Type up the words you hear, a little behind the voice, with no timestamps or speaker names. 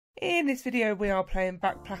In this video we are playing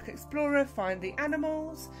Backpack Explorer, Find the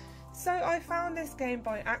Animals. So I found this game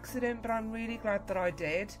by accident, but I'm really glad that I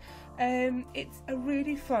did. It's a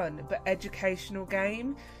really fun but educational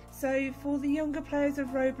game. So for the younger players of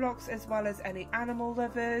Roblox as well as any animal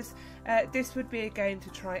lovers, this would be a game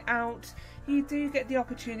to try out. You do get the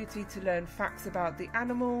opportunity to learn facts about the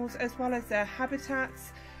animals as well as their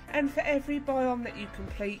habitats. And for every biome that you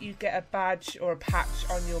complete, you get a badge or a patch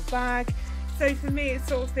on your bag. So for me, it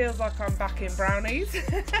sort of feels like I'm back in brownies.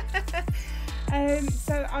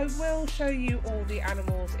 So I will show you all the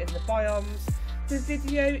animals in the biomes. The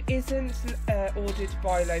video isn't ordered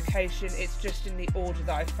by location, it's just in the order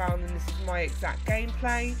that I found, and this is my exact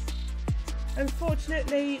gameplay.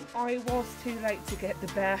 Unfortunately, I was too late to get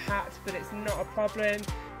the bear hat, but it's not a problem.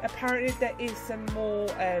 Apparently there is some more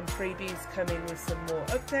freebies coming with some more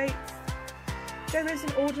updates. There is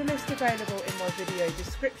an order list available in my video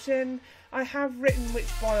description. I have written which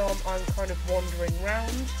biome I'm kind of wandering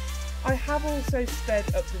around. I have also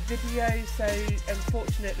sped up the video, so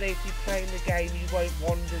unfortunately if you're playing the game you won't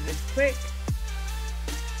wander this quick.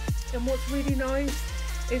 And what's really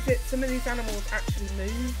nice is that some of these animals actually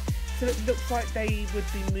move, so it looks like they would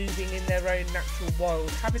be moving in their own natural wild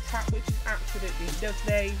habitat, which is absolutely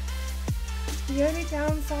lovely. The only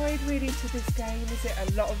downside really to this game is that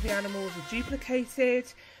a lot of the animals are duplicated.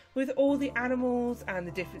 With all the animals and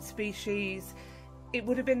the different species, it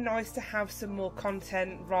would have been nice to have some more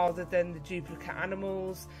content rather than the duplicate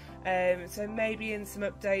animals. So maybe in some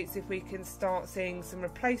updates if we can start seeing some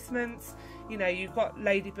replacements. You know, you've got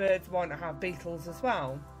ladybirds, why not have beetles as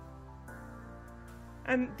well?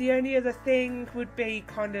 And the only other thing would be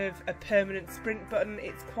kind of a permanent sprint button.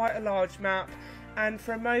 It's quite a large map, and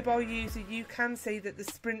for a mobile user you can see that the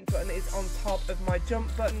sprint button is on top of my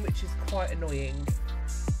jump button, which is quite annoying.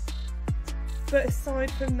 But aside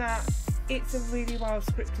from that, it's a really well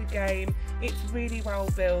scripted game, it's really well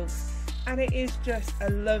built, and it is just a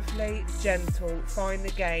lovely, gentle, find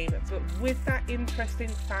the game, but with that interesting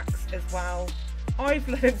facts as well. I've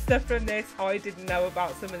learned stuff from this I didn't know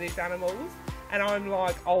about some of these animals, and I'm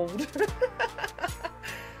like old.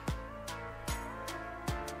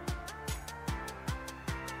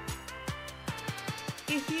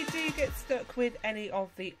 If you do get stuck with any of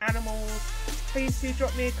the animals, please do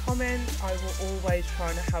drop me a comment. I will always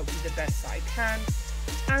try to help you the best I can.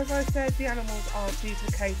 As I said, the animals are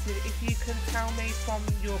duplicated. If you can tell me from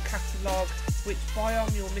your catalogue which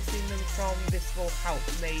biome you're missing them from, this will help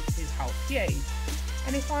me to help you.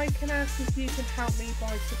 And if I can ask if you can help me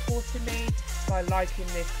by supporting me by liking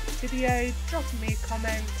this video, dropping me a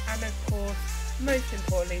comment, and of course, most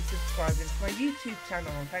importantly, subscribing to my YouTube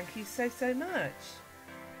channel. Thank you so much.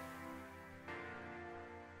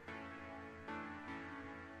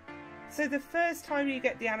 So the first time you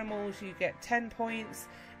get the animals you get 10 points,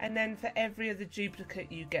 and then for every other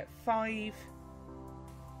duplicate you get 5.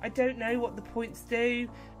 I don't know what the points do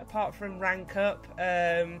apart from rank up.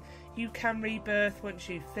 You can rebirth once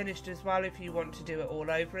you've finished as well if you want to do it all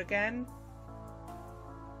over again.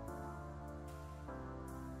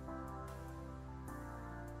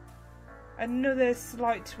 Another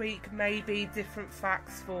slight tweak may be different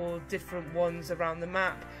facts for different ones around the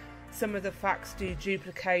map. Some of the facts do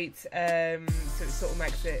duplicate, so it sort of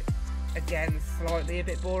makes it, again, slightly a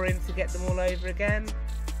bit boring to get them all over again.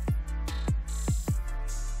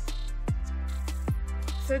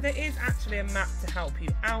 So there is actually a map to help you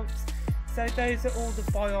out. So those are all the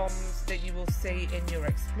biomes that you will see in your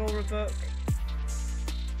Explorer book.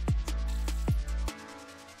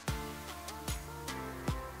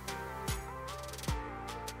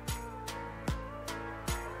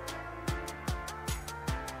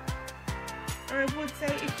 I would say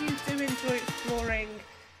if you do enjoy exploring,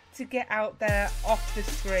 to get out there off the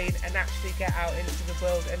screen and actually get out into the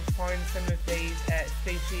world and find some of these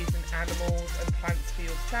species and animals and plants for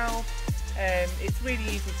yourself. It's really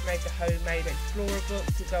easy to make a homemade Explorer book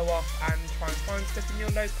to go off and try and find stuff in your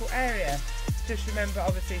local area. Just remember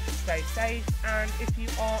obviously to stay safe, and if you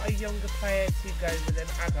are a younger player, to go with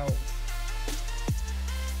an adult.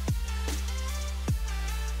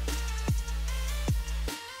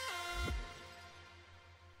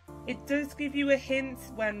 It does give you a hint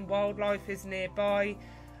when wildlife is nearby.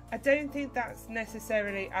 I don't think that's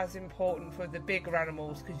necessarily as important for the bigger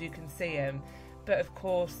animals because you can see them, but of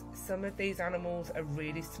course some of these animals are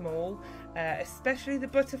really small, especially the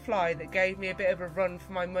butterfly that gave me a bit of a run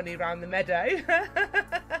for my money around the meadow.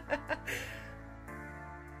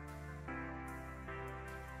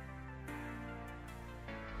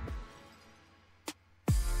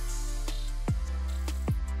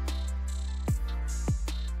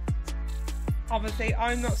 Obviously,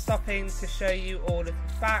 I'm not stopping to show you all of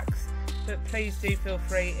the facts, but please do feel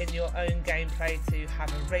free in your own gameplay to have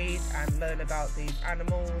a read and learn about these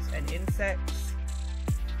animals and insects.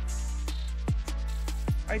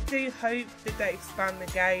 I do hope that they expand the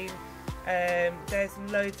game. There's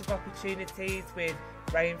loads of opportunities with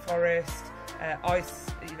rainforest, ice,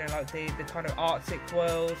 you know, like the kind of Arctic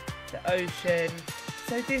world, the ocean.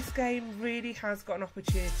 So this game really has got an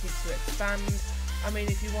opportunity to expand. I mean,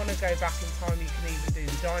 if you want to go back in time, you can even do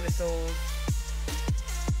the dinosaurs.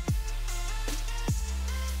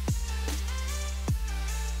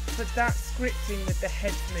 But that scripting with the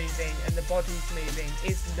heads moving and the bodies moving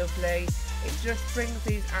is lovely. It just brings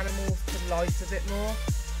these animals to life a bit more.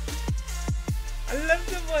 I love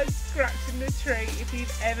the word scratching the tree. If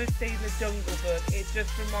you've ever seen the Jungle Book, it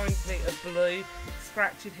just reminds me of Blue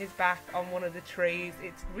scratching his back on one of the trees.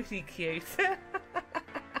 It's really cute.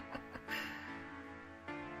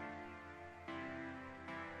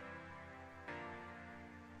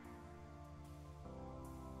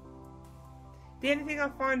 The only thing I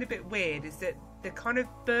find a bit weird is that the kind of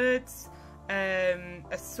birds are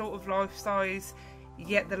sort of life size,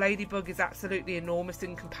 yet the ladybug is absolutely enormous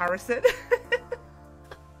in comparison.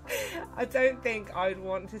 I don't think I'd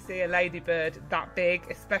want to see a ladybird that big,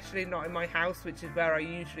 especially not in my house, which is where I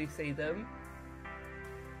usually see them.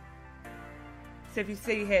 So if you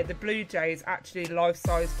see here, the bluejay is actually life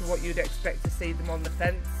size to what you'd expect to see them on the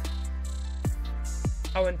fence.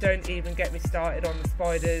 Oh, and don't even get me started on the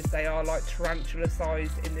spiders. They are like tarantula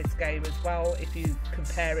sized in this game as well, if you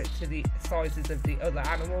compare it to the sizes of the other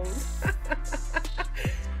animals.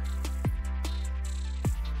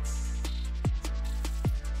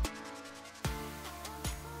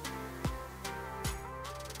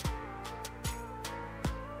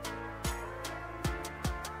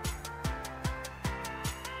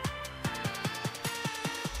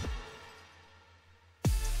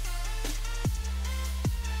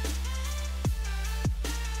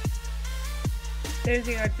 The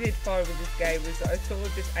only thing I did find with this game was that I sort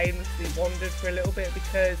of just aimlessly wandered for a little bit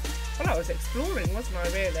because, well, I was exploring, wasn't I,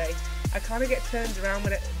 really? I kind of get turned around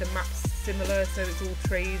when the map's similar, so it's all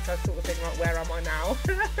trees. I sort of think, like, where am I now?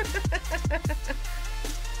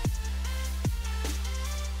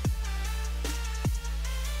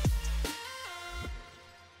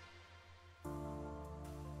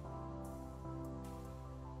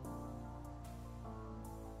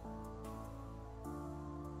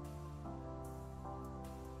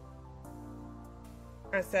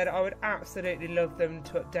 As I said, I would absolutely love them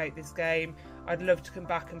to update this game. I'd love to come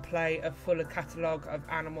back and play a fuller catalogue of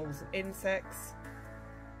animals and insects.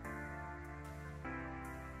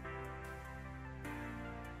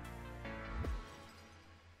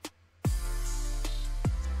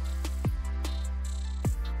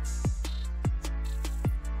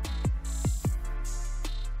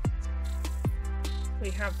 We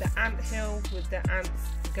have the anthill with the ants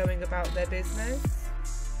going about their business.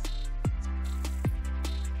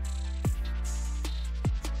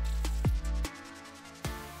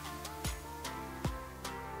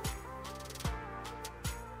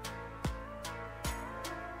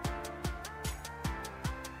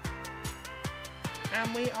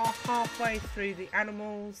 And we are halfway through the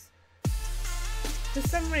animals. For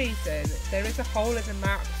some reason there is a hole in the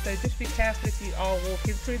map, so just be careful if you are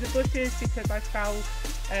walking through the bushes, because I fell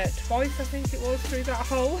twice, I think it was, through that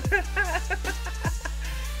hole.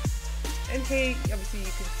 And here obviously you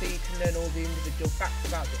can see you can learn all the individual facts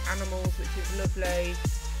about the animals, which is lovely.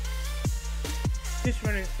 Just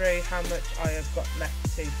running through how much I have got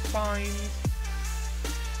left to find.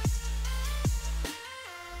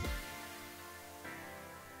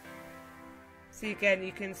 So again,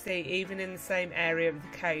 you can see even in the same area of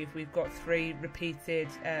the cave, we've got 3 repeated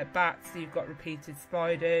bats, you've got repeated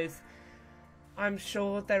spiders. I'm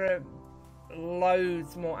sure there are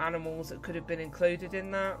loads more animals that could have been included in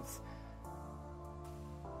that.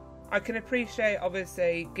 I can appreciate,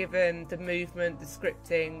 obviously, given the movement, the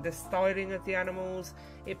scripting, the styling of the animals,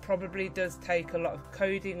 it probably does take a lot of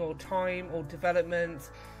coding or time or development,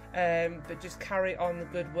 but just carry on the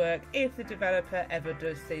good work if the developer ever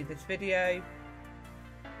does see this video.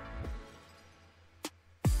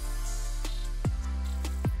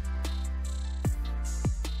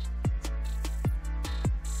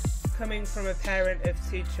 Coming from a parent of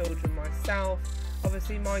 2 children myself,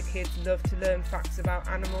 obviously my kids love to learn facts about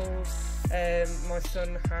animals. My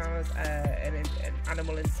son has an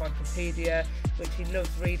animal encyclopedia which he loves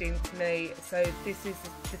reading to me, so this is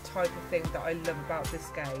the type of thing that I love about this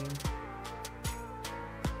game.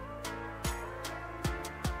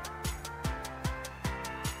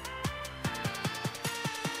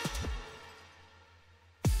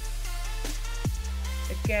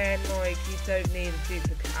 again, like, you don't need a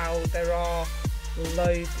duplicate owl. There are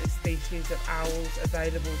loads of species of owls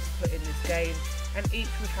available to put in this game, and each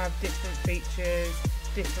would have different features,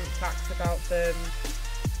 different facts about them.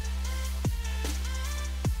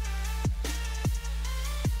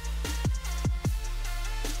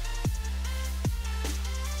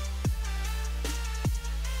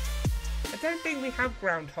 I don't think we have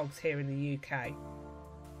groundhogs here in the UK,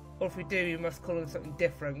 or if we do, we must call them something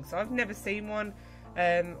different. So I've never seen one.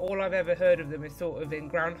 All I've ever heard of them is sort of in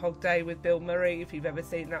Groundhog Day with Bill Murray, if you've ever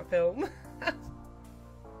seen that film.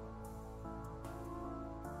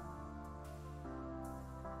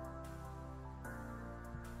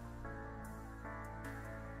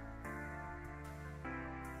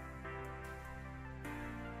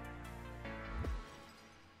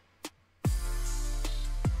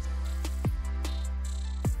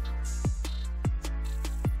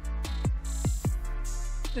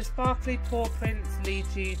 The sparkly paw prints lead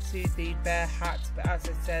you to the bear hat, but as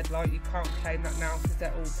I said, like, you can't claim that now because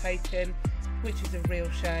they're all taken, which is a real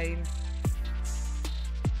shame.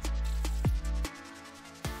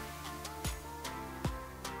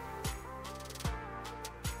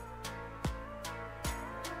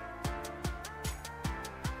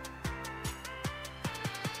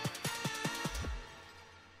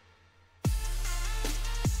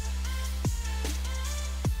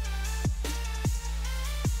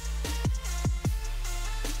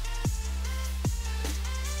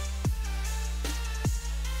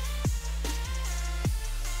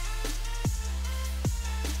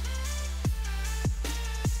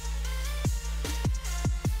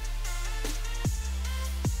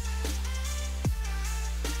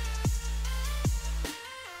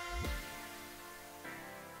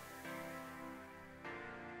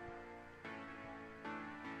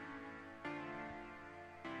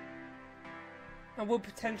 I would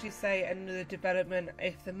potentially say another development,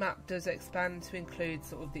 if the map does expand to include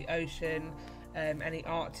sort of the ocean, any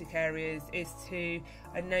Arctic areas, is to,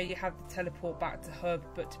 I know you have to teleport back to hub,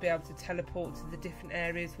 but to be able to teleport to the different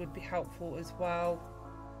areas would be helpful as well.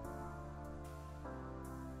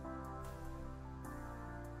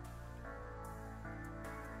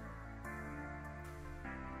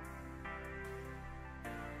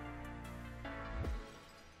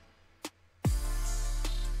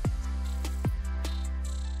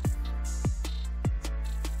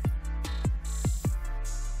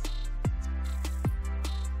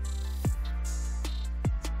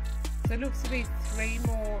 There looks to be three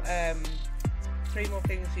more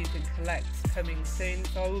things you can collect coming soon,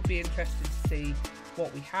 so I will be interested to see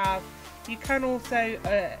what we have. You can also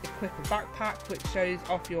equip a backpack which shows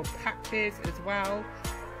off your patches as well.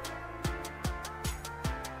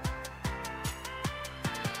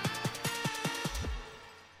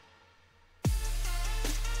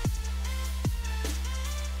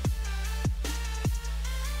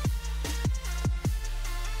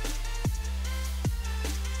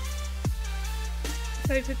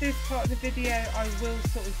 So for this part of the video, I will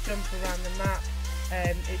sort of jump around the map.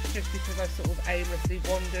 It's just because I sort of aimlessly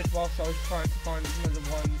wandered whilst I was trying to find some of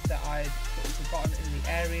the ones that I'd sort of forgotten in the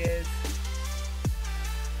areas.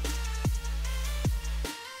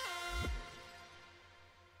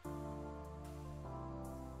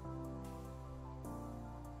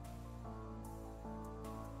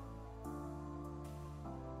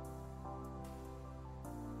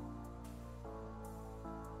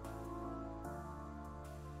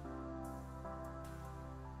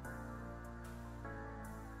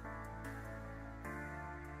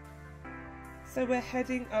 So we're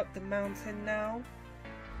heading up the mountain now.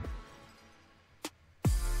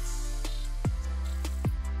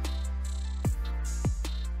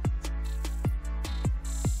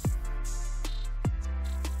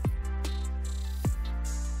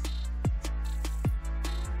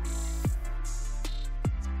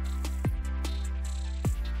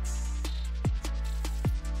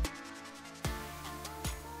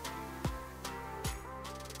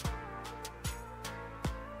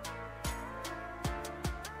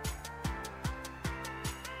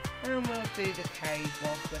 And we'll do the cave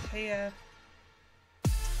whilst we're here.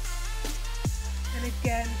 And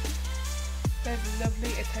again, there's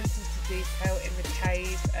lovely attention to detail in the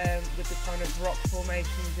cave, with the kind of rock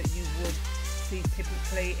formations that you would see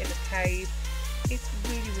typically in a cave. It's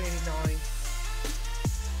really, really nice.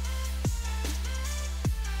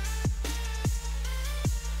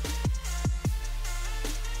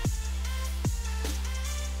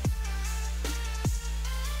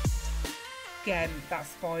 Again, that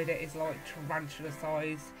spider is like tarantula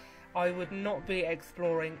sized. I would not be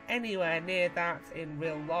exploring anywhere near that in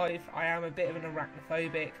real life. I am a bit of an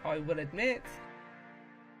arachnophobic, I will admit.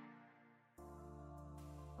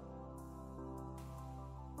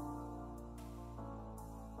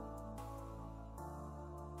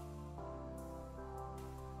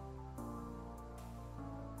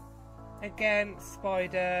 Again,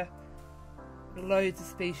 spider, loads of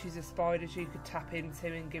species of spiders you could tap into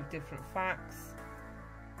and give different facts.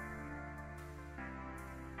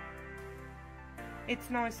 It's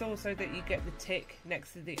nice also that you get the tick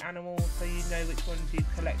next to the animal, so you know which ones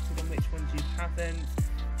you've collected and which ones you haven't.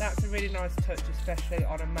 That's a really nice touch, especially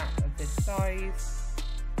on a map of this size.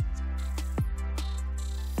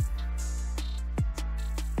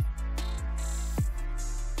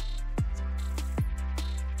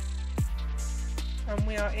 And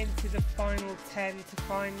we are into the final 10 to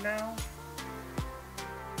find now.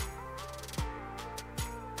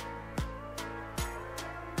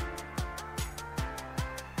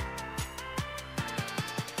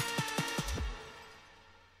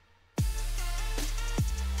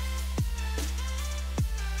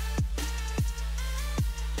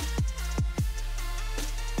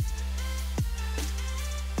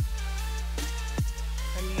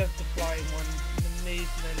 I love the flying ones and the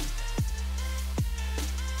movement.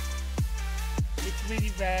 It's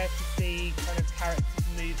really rare to see kind of characters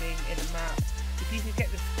moving in a map. If you could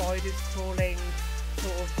get the spiders crawling,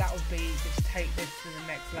 sort of, that would be just take this to the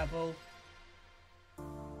next level.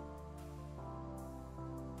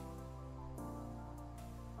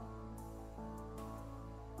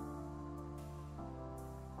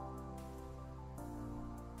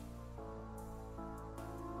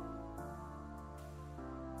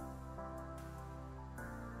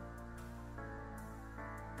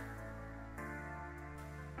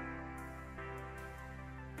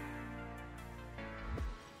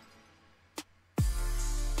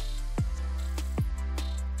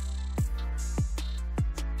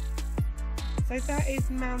 So that is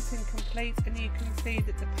mountain complete, and you can see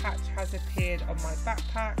that the patch has appeared on my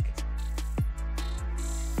backpack.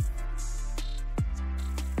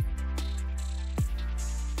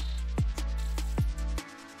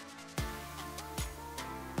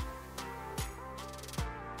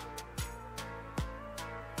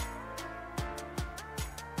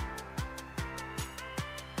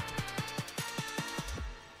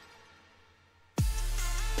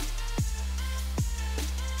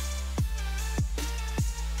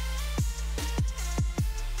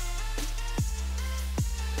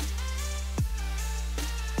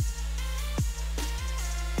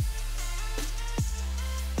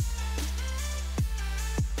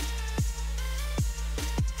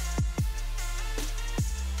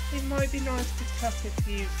 It might be nice to tuck a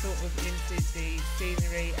few sort of into the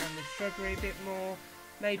scenery and the shrubbery a bit more,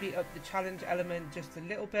 maybe up the challenge element just a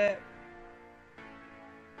little bit.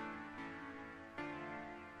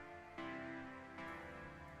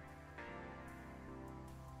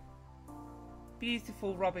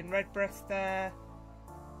 Beautiful robin redbreast there.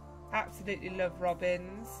 Absolutely love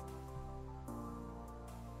robins.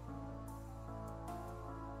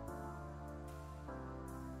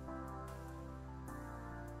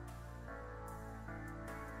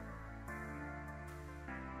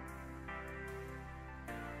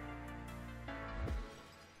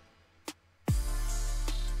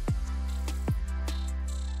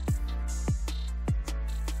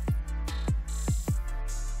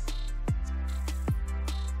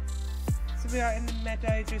 We are in the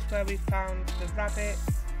meadow, just where we found the rabbits.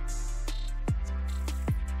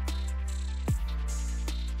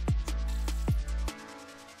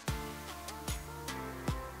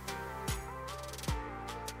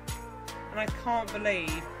 And I can't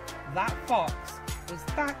believe that fox was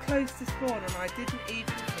that close to spawn and I didn't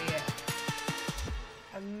even see it.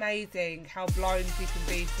 Amazing how blind you can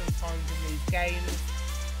be sometimes in these games.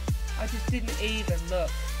 I just didn't even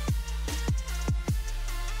look.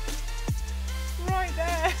 Right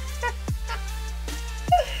there.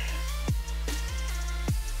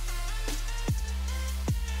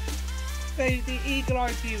 So the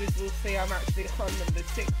eagle-eyed viewers will see I'm actually on number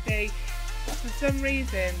 60. But for some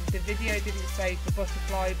reason the video didn't save the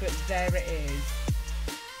butterfly, but there it is.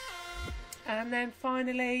 And then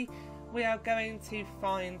finally we are going to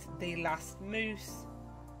find the last moose.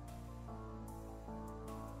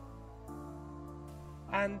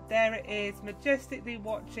 And there it is, majestically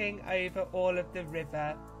watching over all of the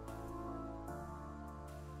river.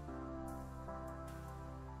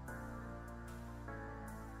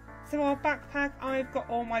 So our backpack, I've got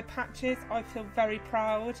all my patches. I feel very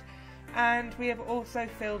proud. And we have also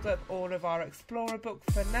filled up all of our explorer book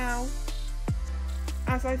for now.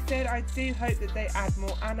 As I said, I do hope that they add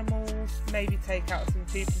more animals, maybe take out some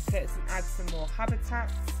duplicates and add some more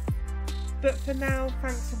habitats. But for now,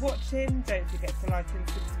 thanks for watching. Don't forget to like and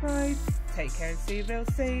subscribe. Take care and see you real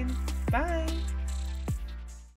soon. Bye.